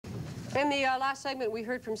In the last segment, we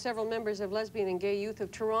heard from several members of lesbian and gay youth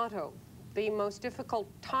of Toronto. The most difficult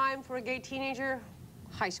time for a gay teenager,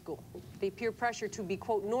 high school. The peer pressure to be,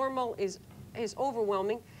 quote, normal is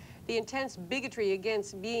overwhelming. The intense bigotry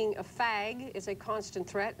against being a fag is a constant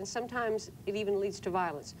threat, and sometimes it even leads to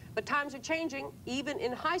violence. But times are changing, even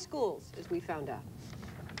in high schools, as we found out.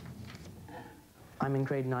 I'm in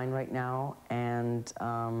grade 9 right now, and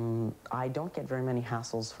I don't get very many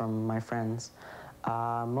hassles from my friends,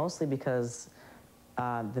 mostly because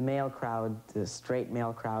the male crowd, the straight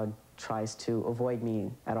male crowd, tries to avoid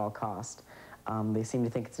me at all cost. They seem to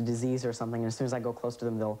think it's a disease or something, and as soon as I go close to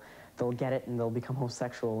them, they'll get it and they'll become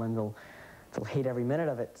homosexual and they'll hate every minute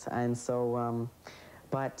of it. And so,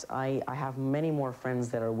 but I have many more friends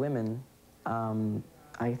that are women.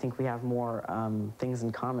 I think we have more things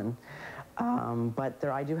in common. But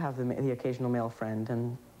I do have the occasional male friend,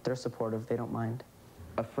 and they're supportive. They don't mind.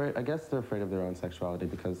 I guess they're afraid of their own sexuality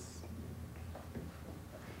because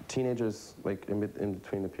teenagers, like in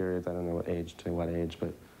between the periods, I don't know what age to what age,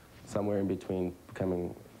 but somewhere in between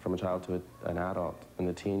becoming from a child to an adult in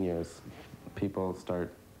the teen years, people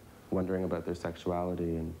start wondering about their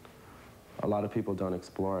sexuality, and a lot of people don't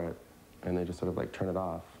explore it, and they just sort of like turn it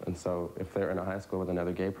off. And so if they're in a high school with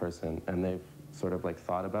another gay person and they've sort of like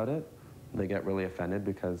thought about it, they get really offended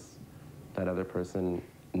because that other person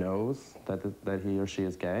knows that he or she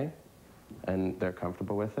is gay, and they're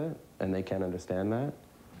comfortable with it, and they can't understand that.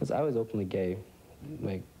 Because I was openly gay,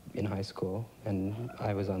 like in high school, and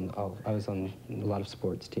I was on a lot of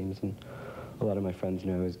sports teams, and a lot of my friends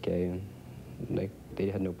knew I was gay, and like they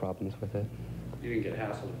had no problems with it. You didn't get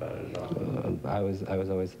hassled about it at all? I was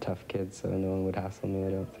always a tough kid, so no one would hassle me,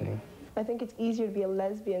 I don't think. I think it's easier to be a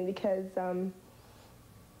lesbian because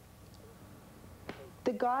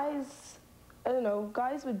the guys, I don't know,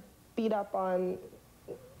 guys would beat up on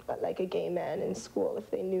like a gay man in school if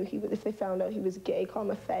they found out he was gay, call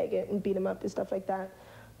him a faggot and beat him up and stuff like that.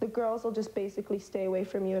 The girls will just basically stay away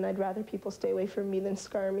from you, and I'd rather people stay away from me than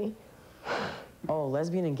scar me. Oh,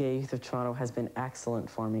 Lesbian and Gay Youth of Toronto has been excellent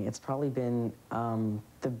for me. It's probably been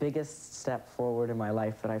the biggest step forward in my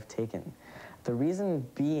life that I've taken. The reason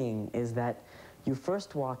being is that you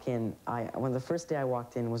first walk in, when the first day I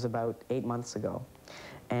walked in was about 8 months ago,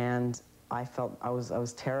 and I felt I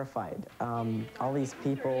was terrified. All these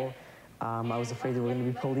people, I was afraid there were going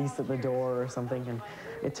to be police at the door or something, and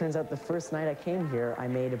it turns out the first night I came here, I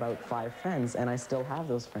made about 5 friends, and I still have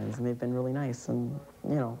those friends, and they've been really nice. And,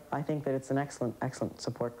 you know, I think that it's an excellent, excellent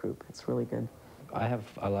support group. It's really good. I have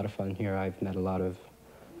a lot of fun here. I've met a lot of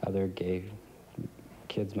other gay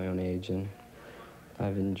kids my own age, and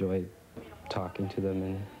I've enjoyed talking to them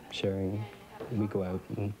and sharing. We go out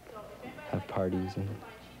and have parties, and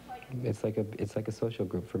it's like a social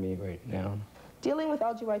group for me right now. Dealing with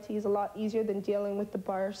LGBT is a lot easier than dealing with the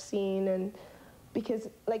bar scene, and because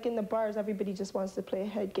like in the bars, everybody just wants to play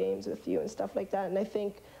head games with you and stuff like that, and I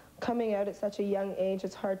think coming out at such a young age,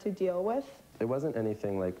 it's hard to deal with. It wasn't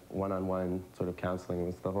anything like one-on-one sort of counseling. It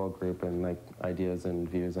was the whole group and like ideas and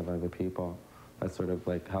views of other people that sort of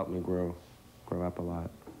like helped me grow up a lot.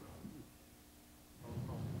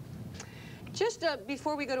 Just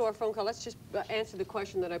before we go to our phone call, let's just answer the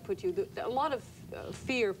question that I put to you. A lot of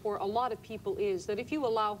fear for a lot of people is that if you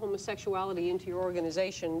allow homosexuality into your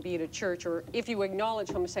organization, be it a church, or if you acknowledge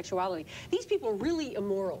homosexuality, these people are really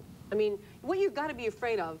immoral. I mean, what you've got to be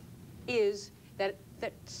afraid of is that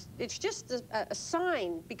it's just a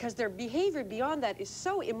sign, because their behavior beyond that is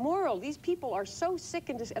so immoral. These people are so sick,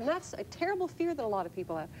 and that's a terrible fear that a lot of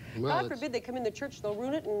people have. Well, God forbid they come in the church, they'll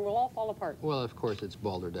ruin it, and we'll all fall apart. Well, of course, it's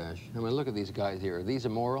balderdash. I mean, look at these guys here. Are these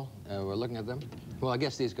immoral? We're looking at them. Well, I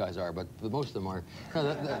guess these guys are, but most of them are.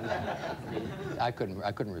 No, I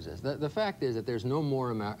couldn't resist. The fact is that there's no more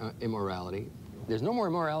immorality. There's no more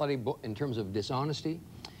immorality in terms of dishonesty,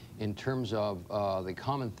 in terms of the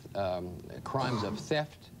common crimes of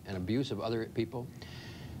theft and abuse of other people.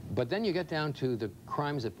 But then you get down to the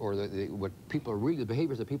crimes that, or what people are really, the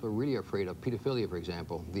behaviors that people are really afraid of. Pedophilia, for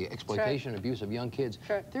example, the exploitation and abuse of young kids.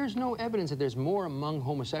 Sure. There's no evidence that there's more among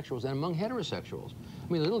homosexuals than among heterosexuals.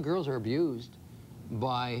 I mean, little girls are abused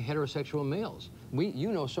by heterosexual males.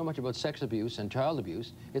 You know so much about sex abuse and child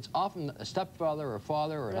abuse. It's often a stepfather or a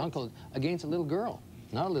father or an uncle against a little girl,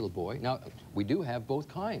 not a little boy. Now, we do have both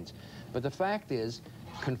kinds. But the fact is,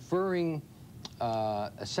 conferring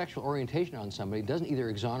a sexual orientation on somebody doesn't either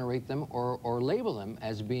exonerate them or label them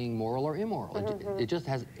as being moral or immoral. It just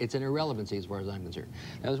has, it's an irrelevancy as far as I'm concerned.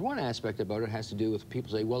 Now, there's one aspect about it has to do with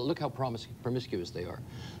people say, well, look how promiscuous they are.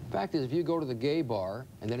 The fact is, if you go to the gay bar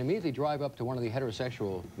and then immediately drive up to one of the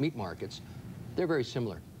heterosexual meat markets, they're very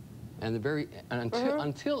similar. And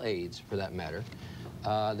until AIDS, for that matter,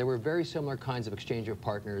 There were very similar kinds of exchange of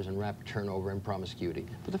partners and rapid turnover and promiscuity.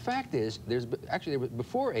 But the fact is,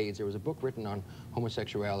 before AIDS, there was a book written on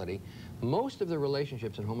homosexuality. Most of the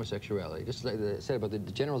relationships in homosexuality, just like I said about the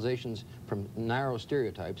generalizations from narrow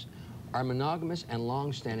stereotypes, are monogamous and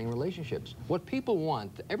long-standing relationships. What people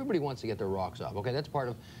want, everybody wants to get their rocks off, okay? That's part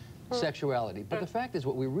of sexuality. But the fact is,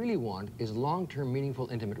 what we really want is long-term, meaningful,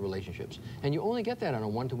 intimate relationships. And you only get that on a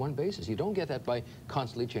one-to-one basis. You don't get that by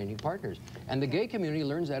constantly changing partners. And the gay community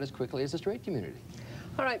learns that as quickly as the straight community.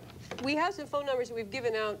 All right. We have some phone numbers that we've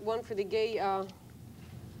given out. One for the gay,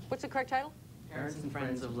 what's the correct title? Parents and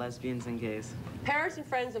Friends of Lesbians and Gays. Parents and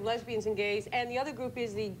Friends of Lesbians and Gays. And the other group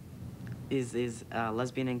is the... Is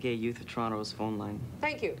Lesbian and Gay Youth of Toronto's phone line.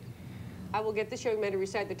 Thank you. I will get this young man to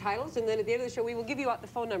recite the titles, and then at the end of the show, we will give you out the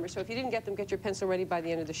phone number. So if you didn't get them, get your pencil ready by the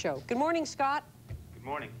end of the show. Good morning, Scott. Good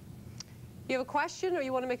morning. You have a question, or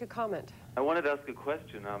you want to make a comment? I wanted to ask a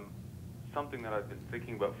question. Something that I've been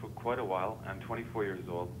thinking about for quite a while. I'm 24 years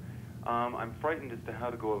old. I'm frightened as to how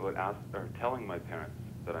to go about telling my parents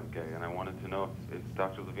that I'm gay, and I wanted to know if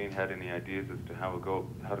Dr. Levine had any ideas as to how to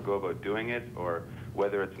go about doing it, or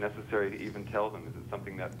whether it's necessary to even tell them. Is it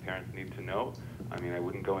something that parents need to know? I mean, I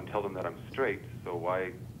wouldn't go and tell them that I'm straight, so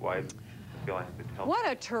why feel I have to tell them? What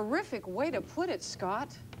a terrific way to put it,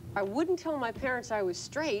 Scott. I wouldn't tell my parents I was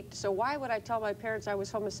straight, so why would I tell my parents I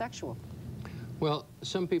was homosexual? Well,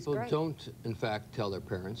 some people don't, in fact, tell their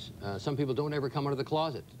parents. Some people don't ever come out of the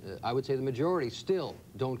closet. I would say the majority still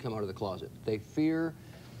don't come out of the closet. They fear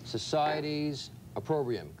society's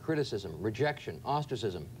opprobrium, criticism, rejection,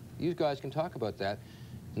 ostracism. You guys can talk about that.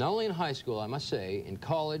 Not only in high school, I must say, in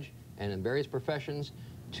college and in various professions,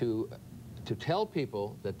 to tell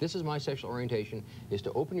people that this is my sexual orientation is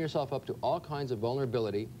to open yourself up to all kinds of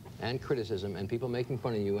vulnerability and criticism and people making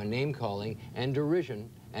fun of you and name-calling and derision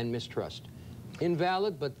and mistrust.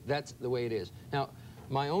 Invalid, but that's the way it is. Now,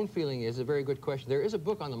 my own feeling is a very good question. There is a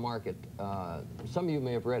book on the market. Some of you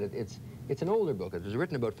may have read it. It's an older book. It was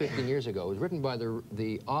written about 15 years ago. It was written by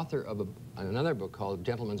the author of another book called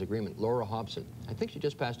Gentleman's Agreement, Laura Hobson. I think she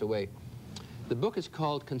just passed away. The book is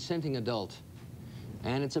called Consenting Adult,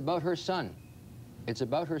 and it's about her son. It's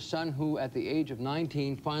about her son who, at the age of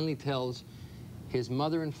 19, finally tells his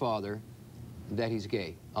mother and father that he's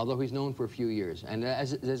gay, although he's known for a few years. And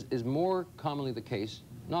as is more commonly the case,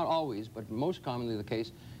 not always, but most commonly the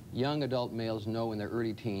case, young adult males know in their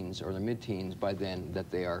early teens or their mid-teens by then that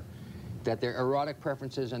their erotic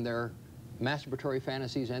preferences and their masturbatory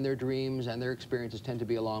fantasies and their dreams and their experiences tend to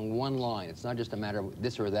be along one line. It's not just a matter of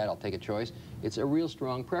this or that, I'll take a choice. It's a real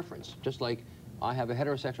strong preference, just like I have a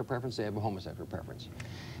heterosexual preference, they have a homosexual preference.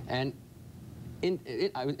 And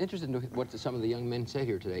I was interested in what some of the young men say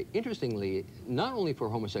here today. Interestingly, not only for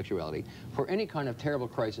homosexuality, for any kind of terrible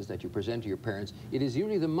crisis that you present to your parents, it is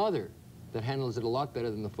usually the mother that handles it a lot better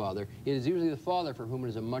than the father. It is usually the father for whom it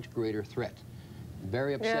is a much greater threat.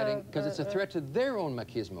 Very upsetting, because it's a threat to their own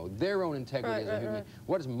machismo, their own integrity as a human being.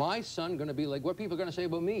 What is my son going to be like? What are people going to say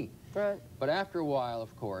about me? But after a while,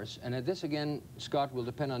 of course, and this again, Scott, will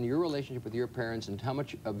depend on your relationship with your parents and how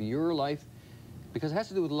much of your life, because it has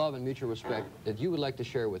to do with love and mutual respect, that you would like to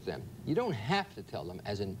share with them. You don't have to tell them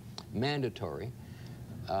as in mandatory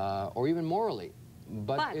or even morally,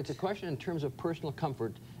 but it's a question in terms of personal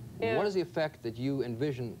comfort. What is the effect that you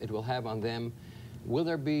envision it will have on them? Will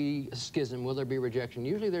there be a schism? Will there be rejection?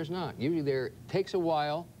 Usually there's not. Usually there takes a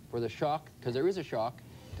while for the shock, because there is a shock,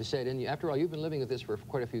 to set in. After all, you've been living with this for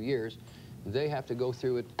quite a few years. They have to go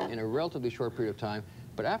through it in a relatively short period of time.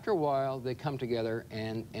 But after a while, they come together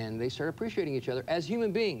and they start appreciating each other as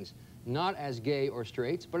human beings, not as gay or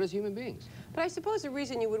straights, but as human beings. But I suppose the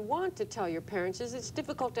reason you would want to tell your parents is it's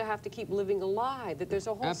difficult to have to keep living a lie, that there's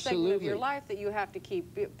a whole segment of your life that you have to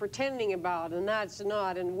keep pretending about, and that's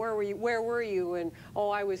not, and where were you, and oh,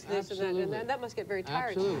 I was this and that must get very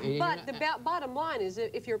tiring. But the bottom line is,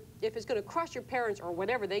 if it's going to crush your parents or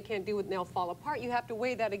whatever, they can't do it and they'll fall apart, you have to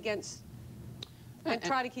weigh that against and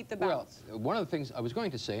try to keep the balance. Well, one of the things I was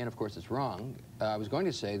going to say, and of course it's wrong, I was going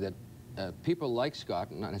to say that people like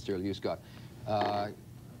Scott, not necessarily you, Scott,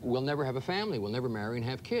 will never have a family, will never marry and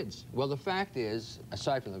have kids. Well, the fact is,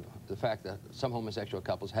 aside from the fact that some homosexual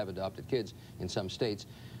couples have adopted kids in some states,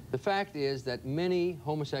 the fact is that many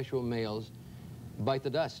homosexual males bite the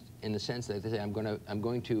dust in the sense that they say, I'm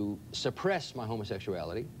going to suppress my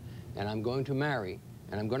homosexuality, and I'm going to marry,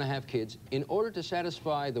 and I'm going to have kids in order to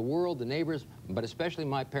satisfy the world, the neighbors, but especially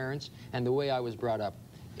my parents and the way I was brought up.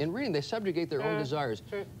 In reading, they subjugate their own desires.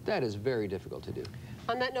 That is very difficult to do.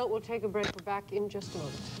 On that note, we'll take a break. We're back in just a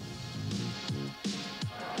moment.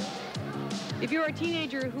 If you're a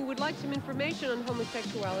teenager who would like some information on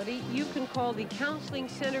homosexuality, you can call the Counseling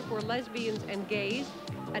Center for Lesbians and Gays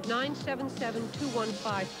at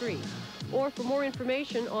 977-2153. Or for more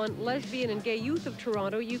information on Lesbian and Gay Youth of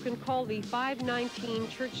Toronto, you can call the 519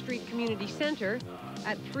 Church Street Community Center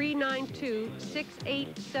at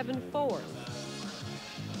 392-6874.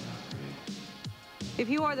 If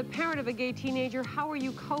you are the parent of a gay teenager, how are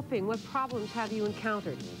you coping? What problems have you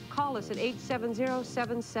encountered? Call us at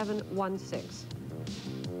 870-7716.